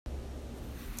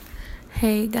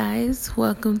Hey guys,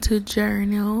 welcome to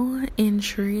Journal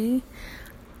Entry.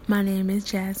 My name is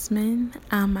Jasmine.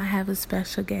 I have a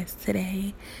special guest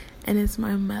today, and it's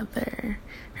my mother.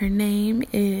 Her name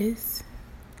is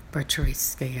Patrice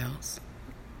Scales.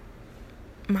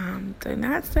 Mom, do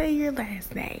not say your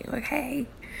last name, okay?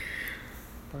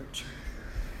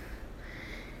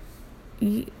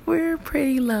 We're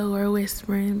pretty low or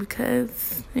whispering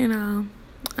because,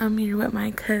 I'm here with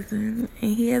my cousin,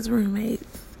 and he has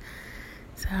roommates.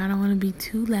 So I don't want to be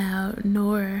too loud,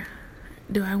 nor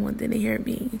do I want them to hear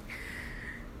me.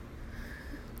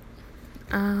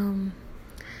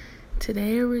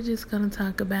 Today we're just going to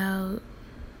talk about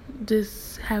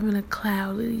just having a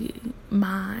cloudy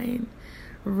mind,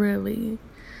 really.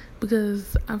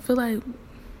 Because I feel like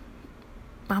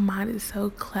my mind is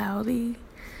so cloudy,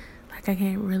 like I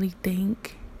can't really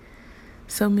think.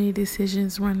 So many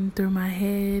decisions running through my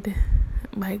head,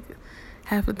 like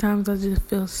half the times I just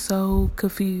feel so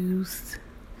confused.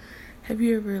 Have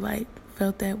you ever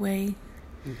felt that way?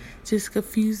 Mm-hmm. Just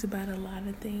confused about a lot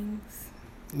of things?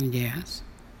 Yes.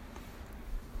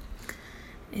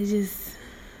 It's just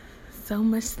so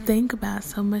much to think about,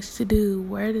 so much to do,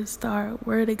 where to start,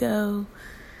 where to go.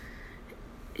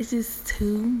 It's just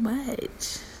too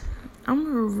much. I'm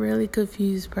a really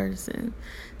confused person.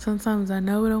 Sometimes I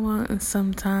know what I want, and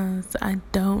sometimes I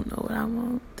don't know what I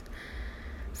want.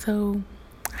 So,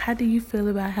 how do you feel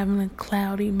about having a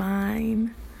cloudy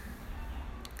mind?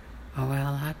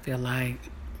 Well, I feel like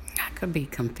I could be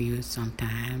confused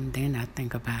sometimes. Then I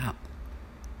think about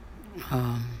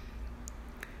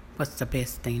what's the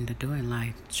best thing to do in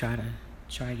life. Try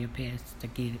your best to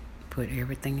put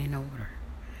everything in order,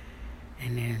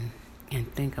 and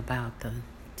think about the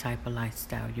type of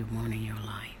lifestyle you want in your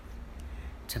life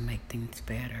to make things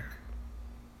better.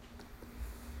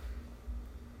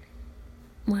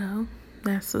 Well,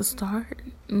 that's the start,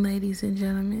 ladies and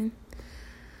gentlemen.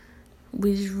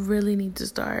 We just really need to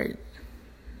start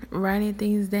writing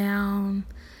things down,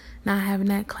 not having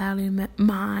that cloudy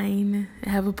mind,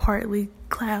 have a partly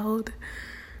cloud.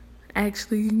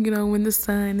 Actually, when the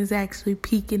sun is actually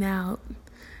peeking out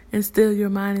and still your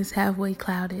mind is halfway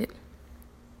clouded.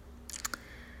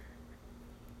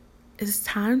 It's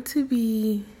time to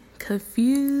be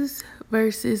confused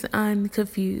versus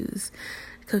unconfused.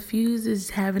 Confused is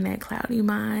having that cloudy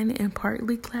mind, and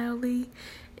partly cloudy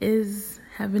is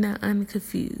having that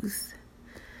unconfused.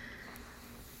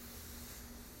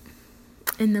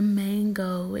 And the main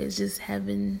goal is just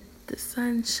having the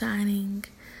sun shining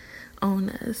on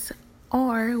us,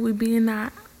 or we be in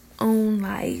our own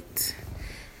light.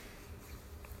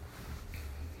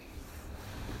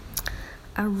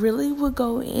 I really would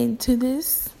go into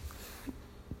this,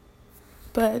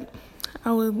 but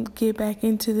I will get back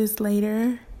into this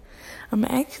later. I'm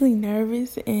actually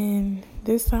nervous, and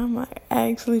this time I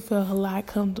actually feel a lot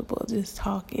comfortable just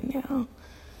talking now.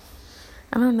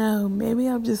 I don't know, maybe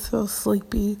I just feel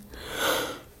sleepy.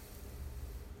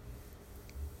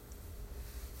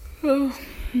 I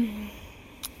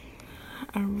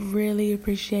really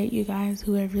appreciate you guys,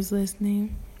 whoever's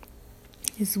listening.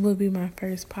 This will be my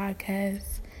first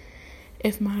podcast.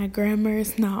 If my grammar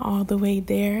is not all the way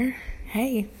there,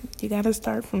 hey, you got to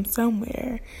start from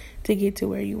somewhere to get to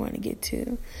where you want to get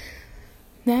to.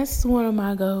 That's one of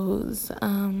my goals.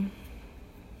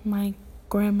 My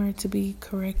grammar to be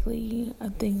correctly,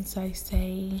 things I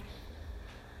say,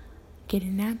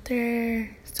 getting out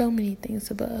there, so many things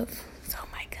above. So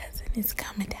my cousin is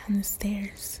coming down the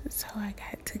stairs, so I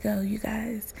got to go, you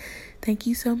guys. Thank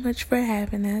you so much for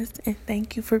having us, and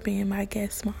thank you for being my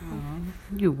guest, Mom.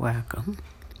 You're welcome.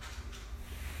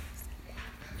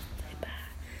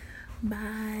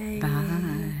 Bye.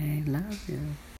 Bye. Love you.